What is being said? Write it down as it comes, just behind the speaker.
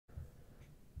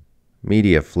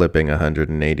Media flipping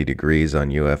 180 degrees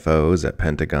on UFOs at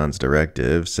Pentagon's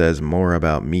Directive says more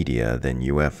about media than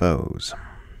UFOs.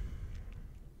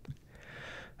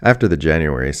 After the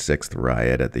January 6th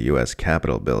riot at the U.S.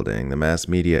 Capitol building, the mass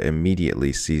media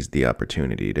immediately seized the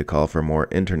opportunity to call for more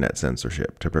internet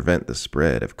censorship to prevent the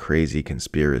spread of crazy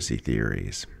conspiracy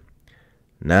theories.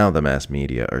 Now the mass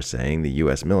media are saying the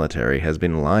U.S. military has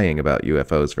been lying about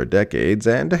UFOs for decades,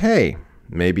 and hey,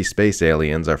 maybe space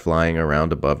aliens are flying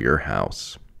around above your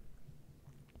house.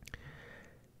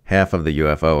 Half of the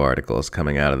UFO articles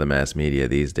coming out of the mass media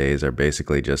these days are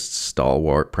basically just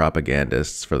stalwart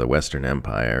propagandists for the Western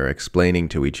Empire explaining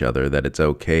to each other that it's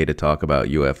okay to talk about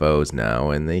UFOs now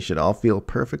and they should all feel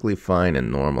perfectly fine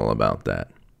and normal about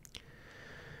that.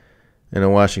 In a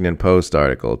Washington Post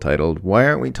article titled, "Why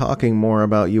Aren't We Talking More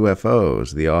About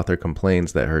UFOs?" the author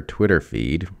complains that her Twitter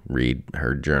feed, read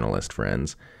her journalist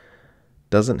friends,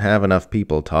 doesn't have enough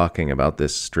people talking about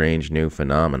this strange new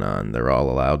phenomenon they're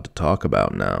all allowed to talk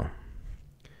about now.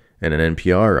 In an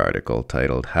NPR article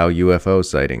titled, "How UFO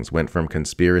Sightings Went from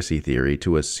Conspiracy Theory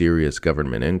to a Serious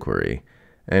Government Inquiry,"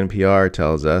 NPR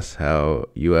tells us how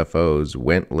UFOs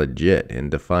went legit in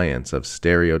defiance of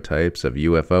stereotypes of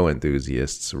UFO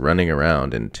enthusiasts running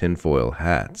around in tinfoil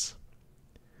hats.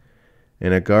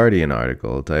 In a Guardian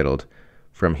article titled,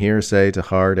 "From Hearsay to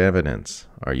Hard Evidence,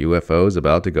 Are UFOs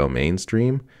About to Go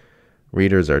Mainstream?"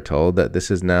 readers are told that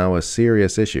this is now a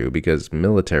serious issue because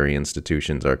military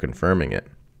institutions are confirming it.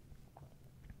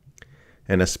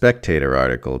 In a Spectator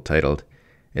article titled,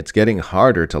 "It's Getting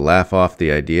Harder to Laugh Off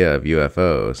the Idea of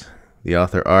UFOs," the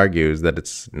author argues that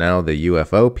it's now the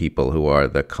UFO people who are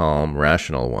the calm,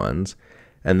 rational ones,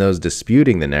 and those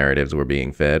disputing the narratives we're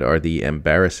being fed are the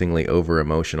embarrassingly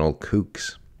over-emotional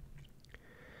kooks.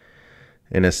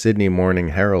 In a Sydney Morning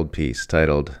Herald piece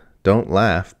titled, "Don't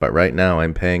Laugh, but Right Now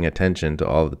I'm Paying Attention to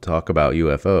All the Talk About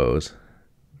UFOs,"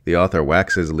 the author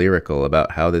waxes lyrical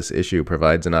about how this issue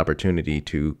provides an opportunity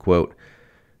to, quote,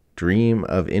 "dream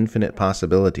of infinite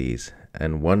possibilities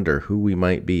and wonder who we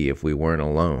might be if we weren't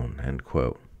alone," end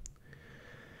quote.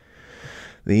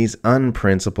 These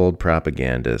unprincipled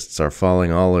propagandists are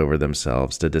falling all over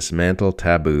themselves to dismantle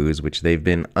taboos which they've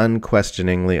been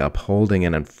unquestioningly upholding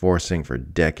and enforcing for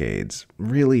decades,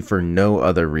 really for no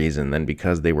other reason than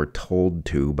because they were told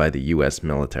to by the U.S.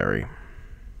 military.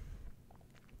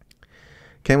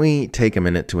 Can we take a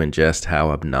minute to ingest how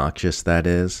obnoxious that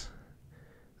is?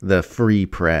 The free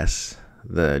press,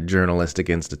 the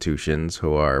journalistic institutions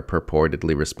who are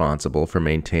purportedly responsible for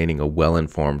maintaining a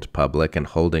well-informed public and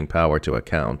holding power to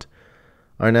account,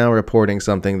 are now reporting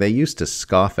something they used to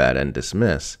scoff at and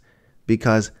dismiss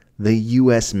because the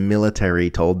U.S. military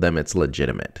told them it's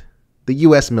legitimate. The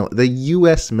U.S.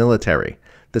 military,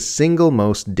 the single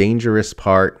most dangerous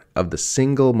part of the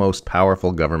single most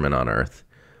powerful government on earth,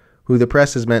 who the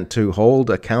press is meant to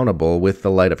hold accountable with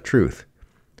the light of truth.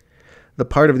 The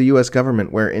part of the U.S.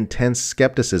 government where intense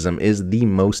skepticism is the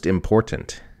most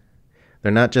important.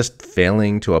 They're not just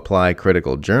failing to apply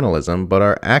critical journalism, but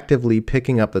are actively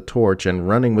picking up the torch and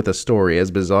running with a story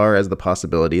as bizarre as the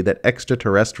possibility that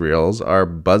extraterrestrials are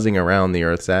buzzing around the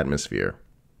Earth's atmosphere.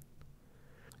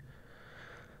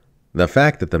 The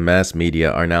fact that the mass media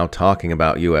are now talking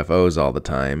about UFOs all the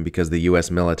time because the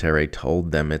U.S. military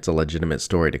told them it's a legitimate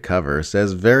story to cover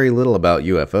says very little about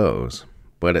UFOs.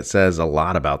 But it says a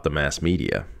lot about the mass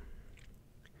media.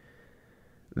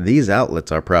 These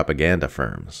outlets are propaganda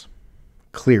firms,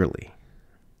 clearly.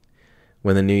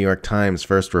 When the New York Times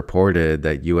first reported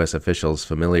that U.S. officials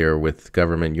familiar with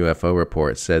government UFO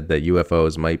reports said that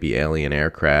UFOs might be alien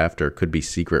aircraft or could be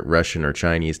secret Russian or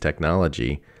Chinese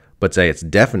technology, but say it's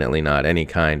definitely not any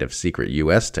kind of secret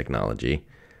U.S. technology,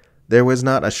 there was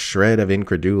not a shred of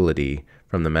incredulity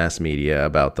from the mass media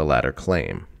about the latter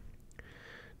claim.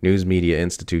 News media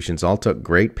institutions all took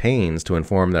great pains to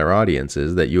inform their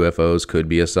audiences that UFOs could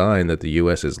be a sign that the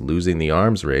U.S. is losing the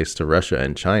arms race to Russia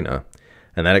and China,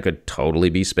 and that it could totally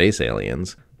be space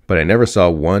aliens. But I never saw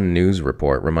one news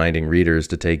report reminding readers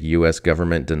to take U.S.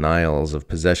 government denials of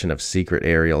possession of secret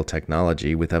aerial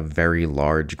technology with a very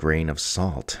large grain of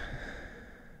salt.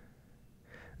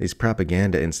 These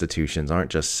propaganda institutions aren't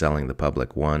just selling the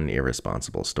public one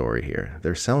irresponsible story here,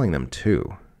 they're selling them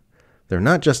two. They're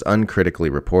not just uncritically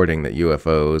reporting that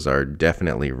UFOs are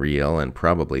definitely real and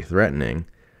probably threatening.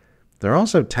 They're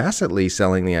also tacitly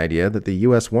selling the idea that the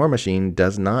U.S. war machine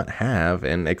does not have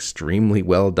an extremely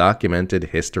well-documented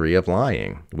history of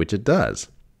lying, which it does.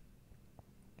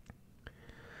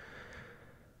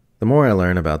 The more I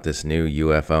learn about this new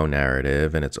UFO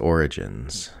narrative and its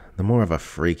origins, the more of a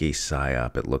freaky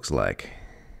psyop it looks like.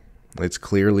 It's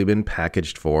clearly been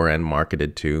packaged for and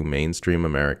marketed to mainstream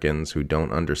Americans who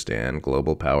don't understand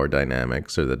global power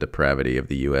dynamics or the depravity of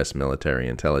the U.S. military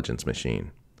intelligence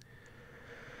machine.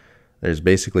 There's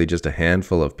basically just a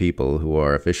handful of people who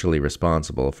are officially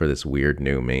responsible for this weird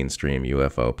new mainstream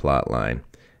UFO plotline,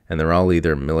 and they're all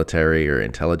either military or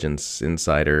intelligence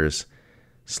insiders,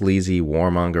 sleazy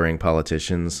warmongering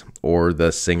politicians, or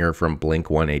the singer from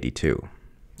Blink-182.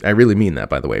 I really mean that,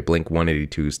 by the way.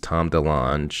 Blink-182's Tom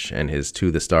DeLonge and his To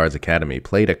the Stars Academy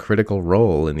played a critical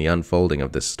role in the unfolding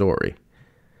of this story.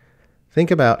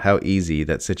 Think about how easy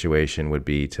that situation would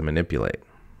be to manipulate.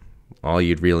 All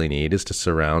you'd really need is to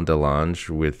surround DeLonge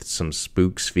with some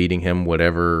spooks feeding him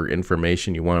whatever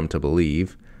information you want him to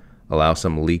believe, allow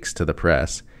some leaks to the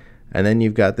press, and then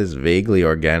you've got this vaguely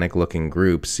organic-looking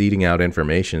group seeding out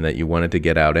information that you wanted to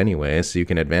get out anyway so you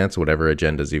can advance whatever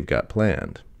agendas you've got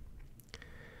planned.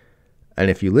 And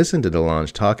if you listen to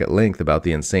DeLonge talk at length about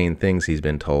the insane things he's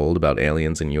been told about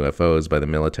aliens and UFOs by the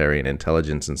military and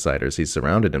intelligence insiders he's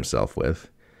surrounded himself with,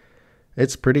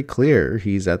 it's pretty clear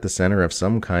he's at the center of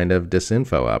some kind of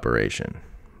disinfo operation.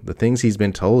 The things he's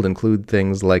been told include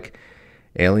things like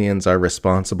aliens are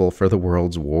responsible for the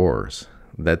world's wars,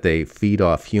 that they feed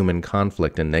off human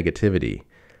conflict and negativity,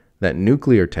 that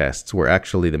nuclear tests were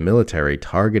actually the military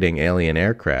targeting alien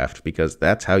aircraft because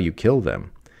that's how you kill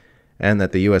them, and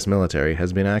that the U.S. military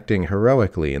has been acting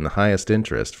heroically in the highest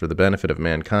interest for the benefit of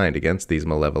mankind against these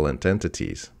malevolent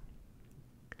entities.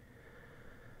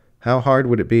 How hard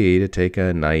would it be to take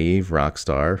a naive rock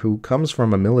star who comes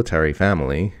from a military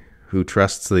family, who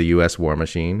trusts the U.S. war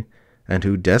machine, and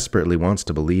who desperately wants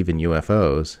to believe in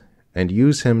UFOs, and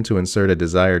use him to insert a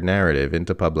desired narrative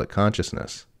into public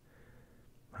consciousness?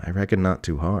 I reckon not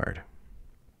too hard.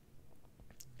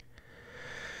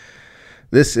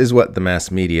 This is what the mass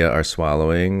media are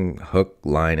swallowing, hook,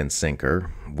 line, and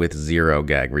sinker, with zero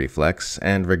gag reflex,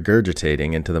 and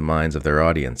regurgitating into the minds of their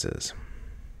audiences.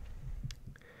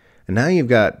 And now you've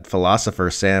got philosopher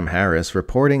Sam Harris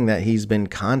reporting that he's been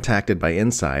contacted by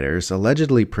insiders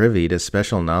allegedly privy to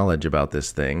special knowledge about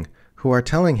this thing, who are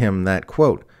telling him that,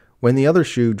 quote, when the other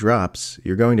shoe drops,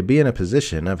 you're going to be in a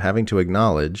position of having to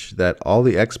acknowledge that all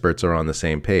the experts are on the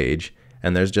same page,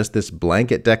 and there's just this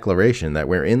blanket declaration that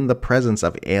we're in the presence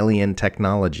of alien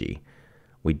technology.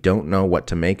 We don't know what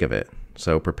to make of it,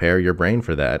 so prepare your brain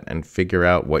for that and figure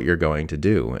out what you're going to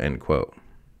do, end quote.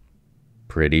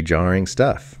 Pretty jarring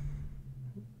stuff.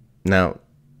 Now,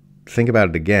 think about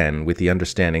it again with the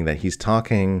understanding that he's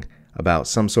talking about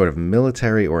some sort of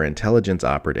military or intelligence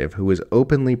operative who is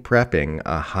openly prepping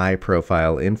a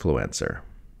high-profile influencer.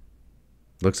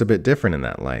 Looks a bit different in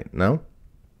that light, no?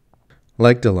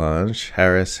 Like DeLonge,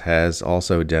 Harris has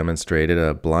also demonstrated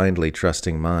a blindly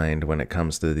trusting mind when it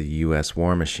comes to the U.S.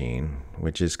 war machine,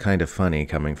 which is kind of funny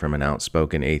coming from an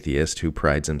outspoken atheist who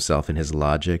prides himself in his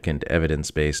logic and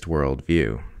evidence-based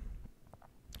worldview.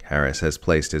 Harris has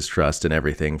placed his trust in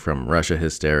everything from Russia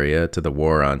hysteria to the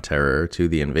war on terror to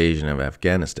the invasion of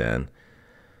Afghanistan,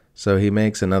 so he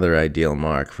makes another ideal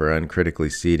mark for uncritically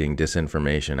seeding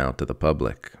disinformation out to the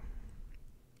public.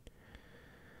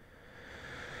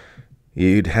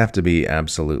 You'd have to be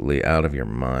absolutely out of your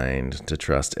mind to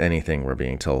trust anything we're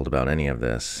being told about any of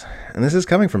this, and this is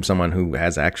coming from someone who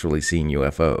has actually seen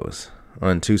UFOs.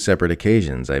 On 2 separate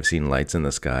occasions, I've seen lights in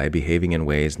the sky behaving in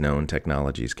ways known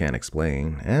technologies can't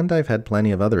explain, and I've had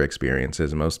plenty of other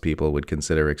experiences most people would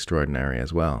consider extraordinary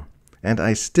as well. And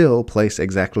I still place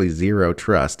exactly 0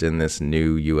 trust in this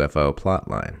new UFO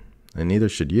plotline, and neither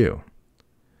should you.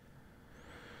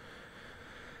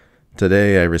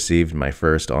 Today, I received my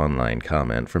first online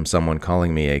comment from someone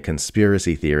calling me a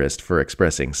conspiracy theorist for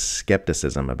expressing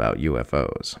skepticism about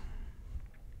UFOs.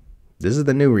 This is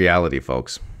the new reality,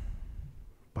 folks.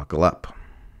 Buckle up.